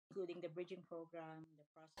including the bridging program, the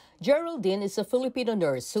processing. Geraldine is a Filipino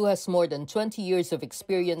nurse who has more than 20 years of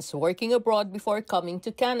experience working abroad before coming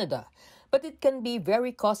to Canada. But it can be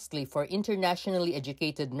very costly for internationally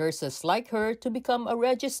educated nurses like her to become a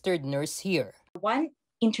registered nurse here. One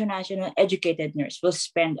international educated nurse will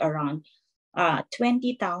spend around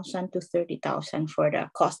 20,000 to 30,000 for the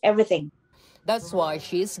cost, everything. That's why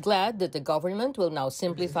she is glad that the government will now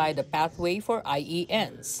simplify the pathway for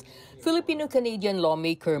IENs. Filipino-Canadian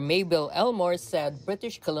lawmaker Mabel Elmore said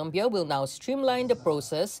British Columbia will now streamline the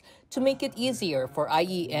process to make it easier for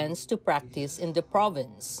IENs to practice in the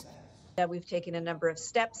province. We've taken a number of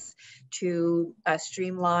steps to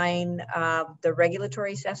streamline the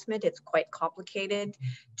regulatory assessment. It's quite complicated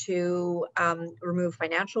to remove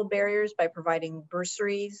financial barriers by providing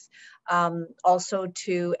bursaries, also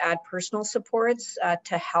to add personal supports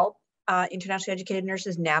to help internationally educated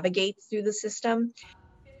nurses navigate through the system.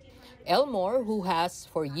 Elmore, who has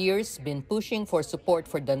for years been pushing for support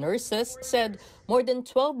for the nurses, said more than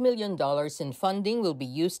 $12 million in funding will be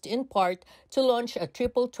used in part to launch a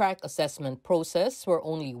triple-track assessment process where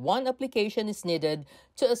only one application is needed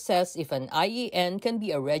to assess if an IEN can be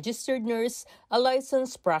a registered nurse, a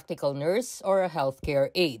licensed practical nurse, or a healthcare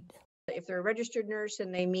aide. If they're a registered nurse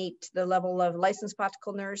and they meet the level of licensed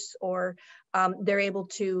practical nurse, or they're able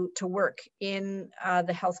to work in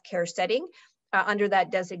the healthcare setting, under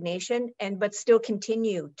that designation, but still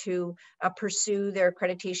continue to pursue their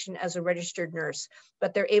accreditation as a registered nurse.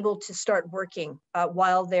 But they're able to start working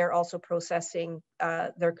while they're also processing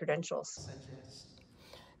their credentials.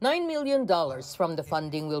 $9 million from the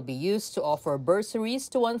funding will be used to offer bursaries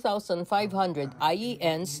to 1,500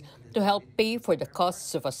 IENs to help pay for the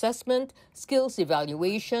costs of assessment, skills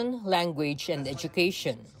evaluation, language, and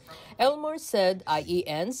education. Elmore said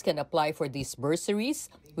IENs can apply for these bursaries,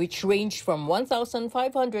 which range from $1,500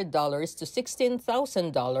 to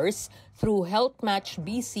 $16,000 through Health Match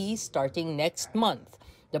BC starting next month.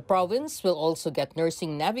 The province will also get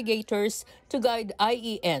nursing navigators to guide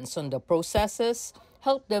IENs on the processes,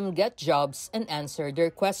 help them get jobs, and answer their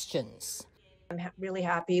questions. I'm really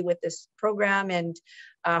happy with this program and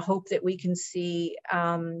hope that we can see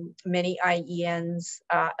many IENs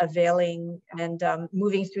availing and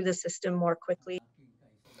moving through the system more quickly.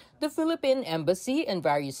 The Philippine Embassy and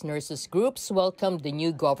various nurses groups welcomed the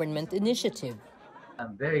new government initiative.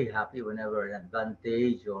 I'm very happy whenever an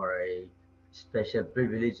advantage or a special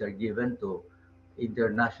privilege are given to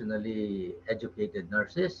internationally educated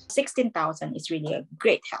nurses. 16,000 is really a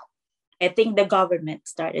great help. I think the government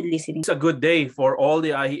started listening. It's a good day for all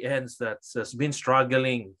the IENs that's been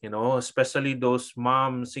struggling, especially those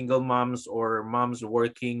moms, single moms, or moms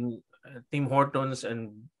working at Tim Hortons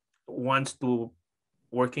and wants to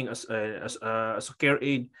working as a care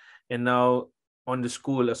aide and now on the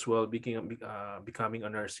school as well, becoming a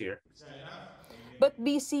nurse here. But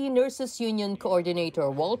BC Nurses Union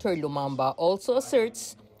Coordinator Walter Lumamba also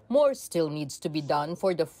asserts more still needs to be done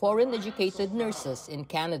for the foreign-educated nurses in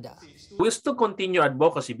Canada. We'll still continue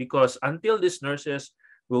advocacy because until these nurses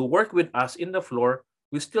will work with us in the floor,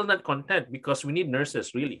 we're still not content because we need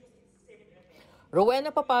nurses, really.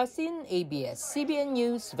 Rowena Papasin, ABS-CBN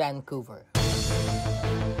News, Vancouver.